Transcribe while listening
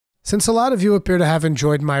Since a lot of you appear to have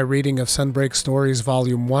enjoyed my reading of Sunbreak Stories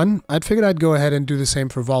Volume 1, I'd figured I'd go ahead and do the same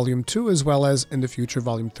for Volume 2, as well as in the future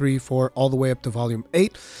Volume 3, 4, all the way up to Volume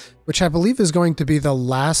 8, which I believe is going to be the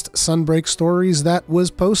last Sunbreak Stories that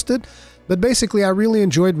was posted. But basically, I really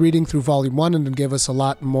enjoyed reading through Volume 1, and it gave us a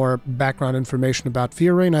lot more background information about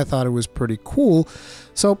Fear Reign. I thought it was pretty cool.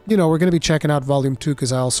 So, we're going to be checking out Volume 2,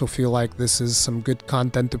 because I also feel like this is some good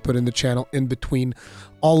content to put in the channel in between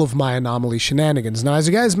all of my anomaly shenanigans. Now, as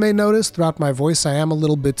you guys may notice throughout my voice, I am a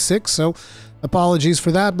little bit sick, so apologies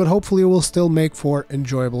for that, but hopefully it will still make for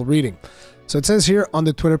enjoyable reading. So it says here on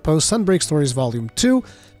the Twitter post, Sunbreak Stories Volume 2,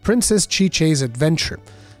 Princess Chichae's Adventure.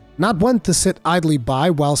 Not one to sit idly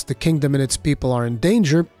by whilst the kingdom and its people are in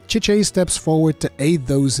danger, Chichae steps forward to aid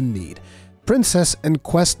those in need. Princess and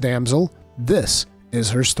quest damsel, this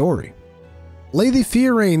is her story. Lady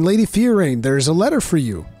Fear Reign, there is a letter for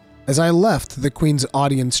you. As I left the Queen's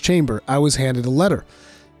audience chamber, I was handed a letter.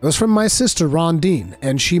 It was from my sister Rondine,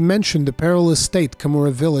 and she mentioned the perilous state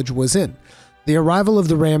Kamura village was in. The arrival of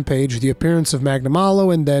the rampage, the appearance of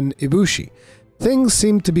Magnamalo, and then Ibushi. Things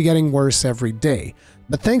seemed to be getting worse every day,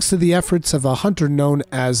 but thanks to the efforts of a hunter known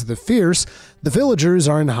as the Fierce, the villagers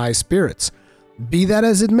are in high spirits. Be that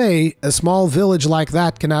as it may, a small village like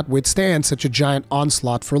that cannot withstand such a giant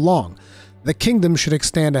onslaught for long. The kingdom should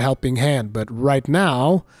extend a helping hand, but right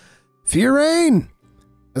now... Fear Reign!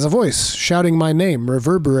 As a voice shouting my name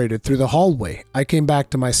reverberated through the hallway, I came back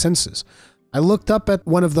to my senses. I looked up at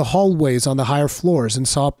one of the hallways on the higher floors and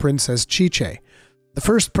saw Princess Chichae, the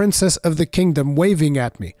first princess of the kingdom, waving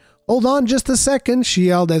at me. "Hold on just a second," she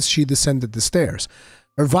yelled as she descended the stairs.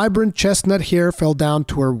 Her vibrant chestnut hair fell down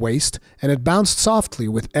to her waist, and it bounced softly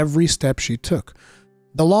with every step she took.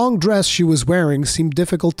 The long dress she was wearing seemed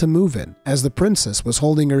difficult to move in, as the princess was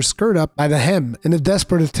holding her skirt up by the hem in a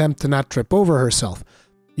desperate attempt to not trip over herself.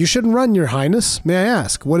 "You shouldn't run, Your Highness. May I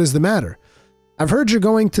ask, what is the matter?" "I've heard you're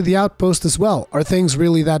going to the outpost as well. Are things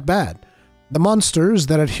really that bad?" The monsters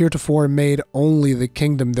that had heretofore made only the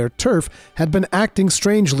kingdom their turf had been acting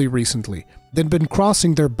strangely recently. They'd been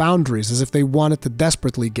crossing their boundaries as if they wanted to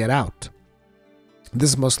desperately get out. This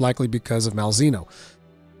is most likely because of Malzeno.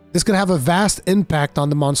 This could have a vast impact on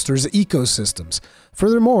the monsters' ecosystems.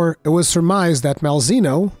 Furthermore, it was surmised that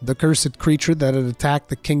Malzeno, the cursed creature that had attacked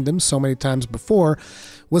the kingdom so many times before,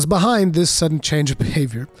 was behind this sudden change of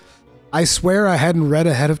behavior. I swear I hadn't read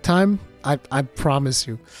ahead of time. I promise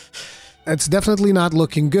you. It's definitely not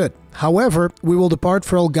looking good. However, we will depart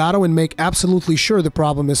for Elgato and make absolutely sure the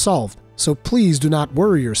problem is solved, so please do not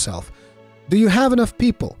worry yourself. Do you have enough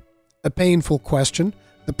people? A painful question.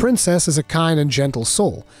 The princess is a kind and gentle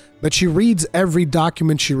soul, but she reads every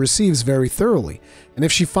document she receives very thoroughly, and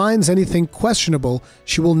if she finds anything questionable,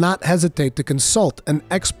 she will not hesitate to consult an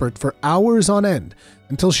expert for hours on end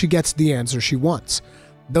until she gets the answer she wants.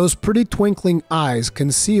 Those pretty twinkling eyes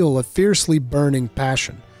conceal a fiercely burning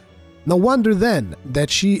passion. No wonder then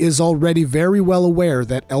that she is already very well aware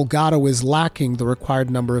that Elgato is lacking the required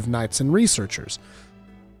number of knights and researchers.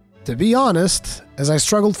 To be honest, as I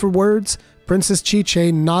struggled for words, Princess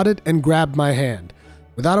Chichae nodded and grabbed my hand.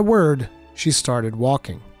 Without a word, she started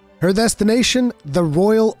walking. Her destination, the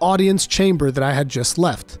royal audience chamber that I had just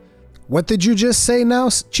left. "What did you just say now,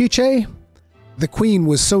 Chichae?" The queen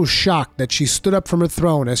was so shocked that she stood up from her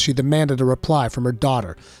throne as she demanded a reply from her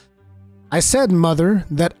daughter. "I said, Mother,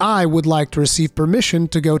 that I would like to receive permission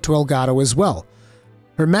to go to Elgato as well."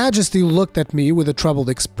 Her Majesty looked at me with a troubled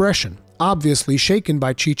expression. Obviously shaken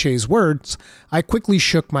by Chichae's words, I quickly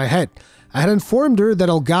shook my head. I had informed her that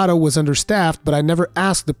Elgato was understaffed, but I never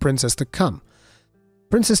asked the princess to come.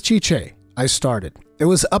 "Princess Chichae," I started. It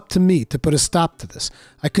was up to me to put a stop to this.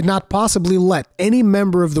 I could not possibly let any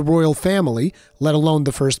member of the royal family, let alone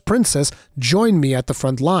the first princess, join me at the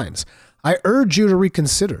front lines. I urge you to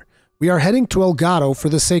reconsider. We are heading to Elgato for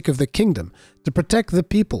the sake of the kingdom, to protect the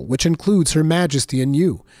people, which includes Her Majesty and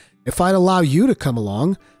you. If I'd allow you to come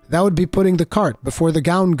along, that would be putting the cart before the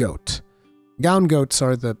gown goat. Gown goats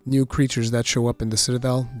are the new creatures that show up in the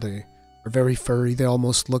Citadel. They are very furry. They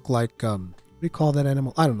almost look like, what do you call that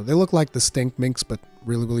animal? I don't know. They look like the stink minks, but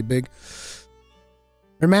really, really big.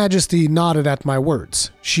 Her Majesty nodded at my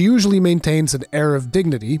words. She usually maintains an air of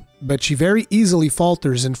dignity, but she very easily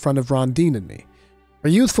falters in front of Rondine and me. Her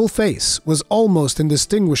youthful face was almost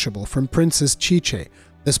indistinguishable from Princess Chichae,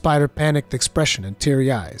 despite her panicked expression and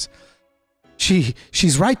teary eyes.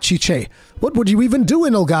 She's right, Chichae. What would you even do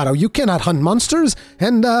in Elgato? You cannot hunt monsters,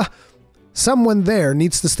 and, someone there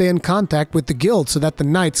needs to stay in contact with the guild so that the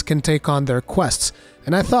knights can take on their quests,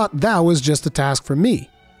 and I thought that was just a task for me,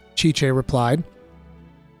 Chichae replied.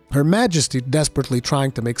 Her Majesty, desperately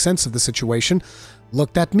trying to make sense of the situation,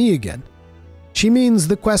 looked at me again. She means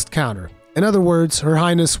the quest counter. In other words, Her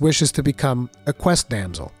Highness wishes to become a quest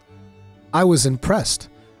damsel. I was impressed.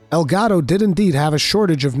 Elgato did indeed have a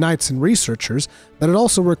shortage of knights and researchers, but it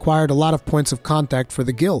also required a lot of points of contact for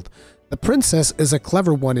the guild. The princess is a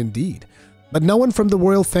clever one indeed, but no one from the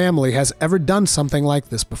royal family has ever done something like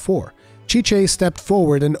this before. Chichae stepped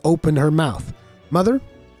forward and opened her mouth. Mother,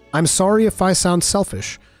 I'm sorry if I sound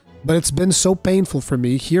selfish, but it's been so painful for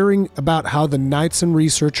me hearing about how the knights and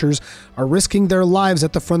researchers are risking their lives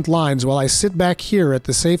at the front lines while I sit back here at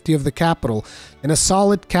the safety of the capital in a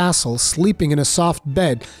solid castle, sleeping in a soft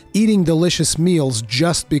bed, eating delicious meals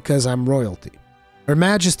just because I'm royalty. Her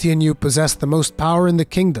Majesty and you possess the most power in the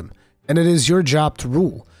kingdom, and it is your job to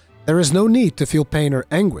rule. There is no need to feel pain or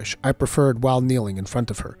anguish, I preferred while kneeling in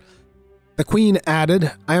front of her. The queen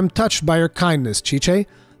added, I am touched by your kindness, Chichae,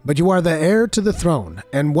 but you are the heir to the throne,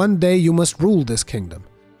 and one day you must rule this kingdom.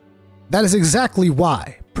 That is exactly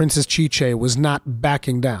why Princess Chichae was not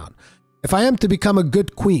backing down. If I am to become a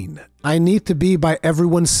good queen, I need to be by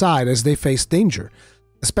everyone's side as they face danger,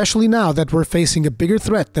 especially now that we're facing a bigger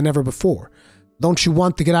threat than ever before. Don't you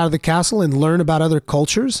want to get out of the castle and learn about other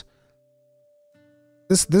cultures?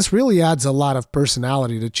 This really adds a lot of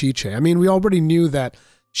personality to Chichae. I mean, we already knew that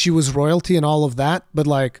she was royalty and all of that, but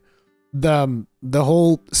like the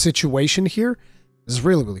whole situation here is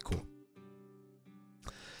really, really cool.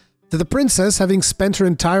 To the princess, having spent her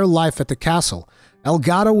entire life at the castle,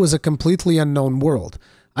 Elgato was a completely unknown world.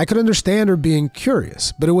 I could understand her being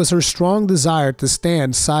curious, but it was her strong desire to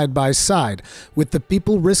stand side by side with the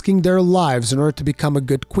people risking their lives in order to become a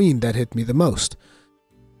good queen that hit me the most.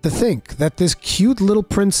 To think that this cute little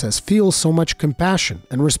princess feels so much compassion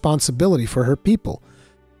and responsibility for her people.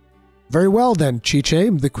 Very well then,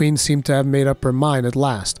 Chichae, the queen seemed to have made up her mind at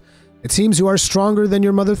last. It seems you are stronger than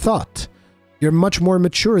your mother thought. You're much more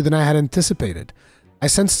mature than I had anticipated. I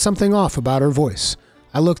sensed something off about her voice.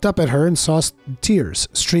 I looked up at her and saw tears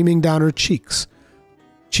streaming down her cheeks.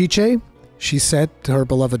 Chichae, she said to her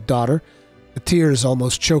beloved daughter, the tears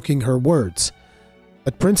almost choking her words.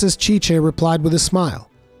 But Princess Chichae replied with a smile.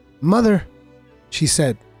 Mother, she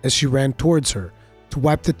said as she ran towards her to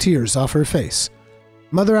wipe the tears off her face.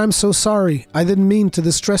 Mother, I'm so sorry. I didn't mean to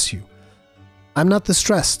distress you. I'm not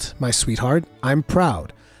distressed, my sweetheart. I'm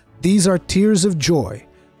proud. These are tears of joy.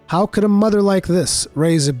 How could a mother like this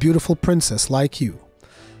raise a beautiful princess like you?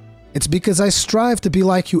 It's because I strive to be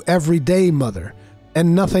like you every day, Mother,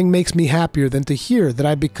 and nothing makes me happier than to hear that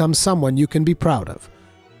I've become someone you can be proud of.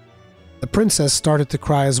 The princess started to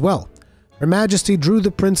cry as well. Her Majesty drew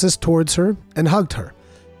the princess towards her and hugged her.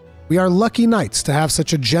 We are lucky knights to have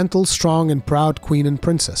such a gentle, strong, and proud queen and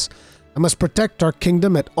princess. I must protect our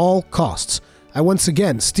kingdom at all costs. I once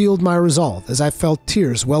again steeled my resolve as I felt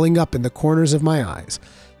tears welling up in the corners of my eyes.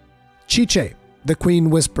 Chichae, the queen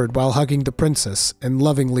whispered while hugging the princess and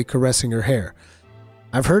lovingly caressing her hair.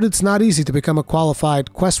 I've heard it's not easy to become a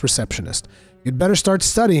qualified quest receptionist. You'd better start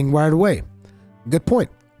studying right away. Good point.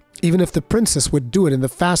 Even if the princess would do it in the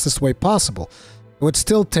fastest way possible, it would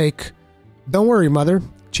still take... Don't worry, Mother,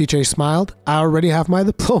 Chichae smiled. I already have my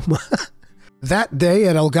diploma. That day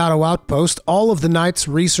at Elgato Outpost, all of the knights,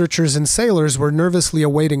 researchers, and sailors were nervously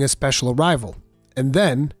awaiting a special arrival. And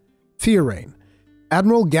then, Fiorane.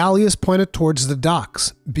 Admiral Gallius pointed towards the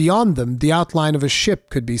docks. Beyond them, the outline of a ship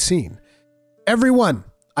could be seen. Everyone!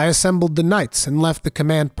 I assembled the knights and left the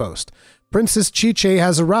command post. Princess Chichae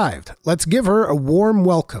has arrived. Let's give her a warm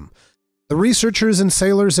welcome. The researchers and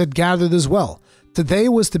sailors had gathered as well. Today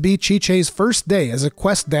was to be Chichae's first day as a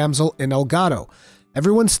quest damsel in Elgato.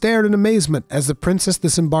 Everyone stared in amazement as the princess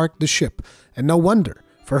disembarked the ship, and no wonder,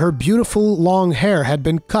 for her beautiful long hair had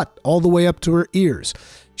been cut all the way up to her ears.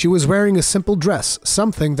 She was wearing a simple dress,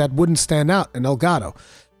 something that wouldn't stand out in Elgato.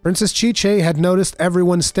 Princess Chichae had noticed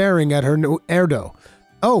everyone staring at her new hairdo.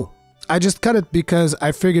 Oh, I just cut it because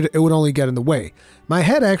I figured it would only get in the way. My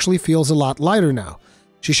head actually feels a lot lighter now.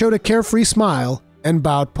 She showed a carefree smile and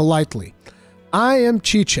bowed politely. I am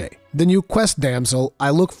Chichae, the new quest damsel. I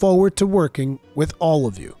look forward to working with all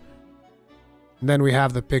of you. And then we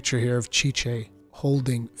have the picture here of Chichae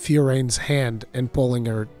holding Fiorane's hand and pulling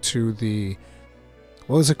her to the...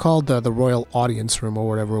 What was it called? The royal audience room or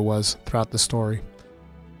whatever it was throughout the story.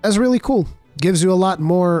 That's really cool. Gives you a lot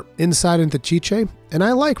more insight into Chichae, and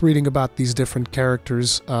I like reading about these different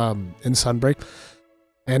characters in Sunbreak.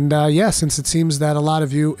 And yeah, since it seems that a lot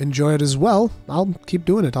of you enjoy it as well, I'll keep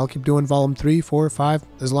doing it. I'll keep doing Volume 3, 4, 5,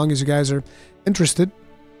 as long as you guys are interested.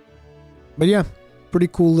 But yeah, pretty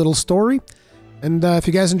cool little story. And if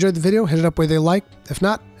you guys enjoyed the video, hit it up with a like. If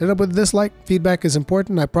not, hit it up with a dislike. Feedback is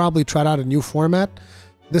important. I probably tried out a new format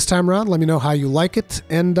this time around. Let me know how you like it.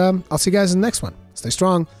 And I'll see you guys in the next one. Stay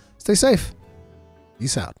strong. Stay safe.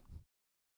 Peace out.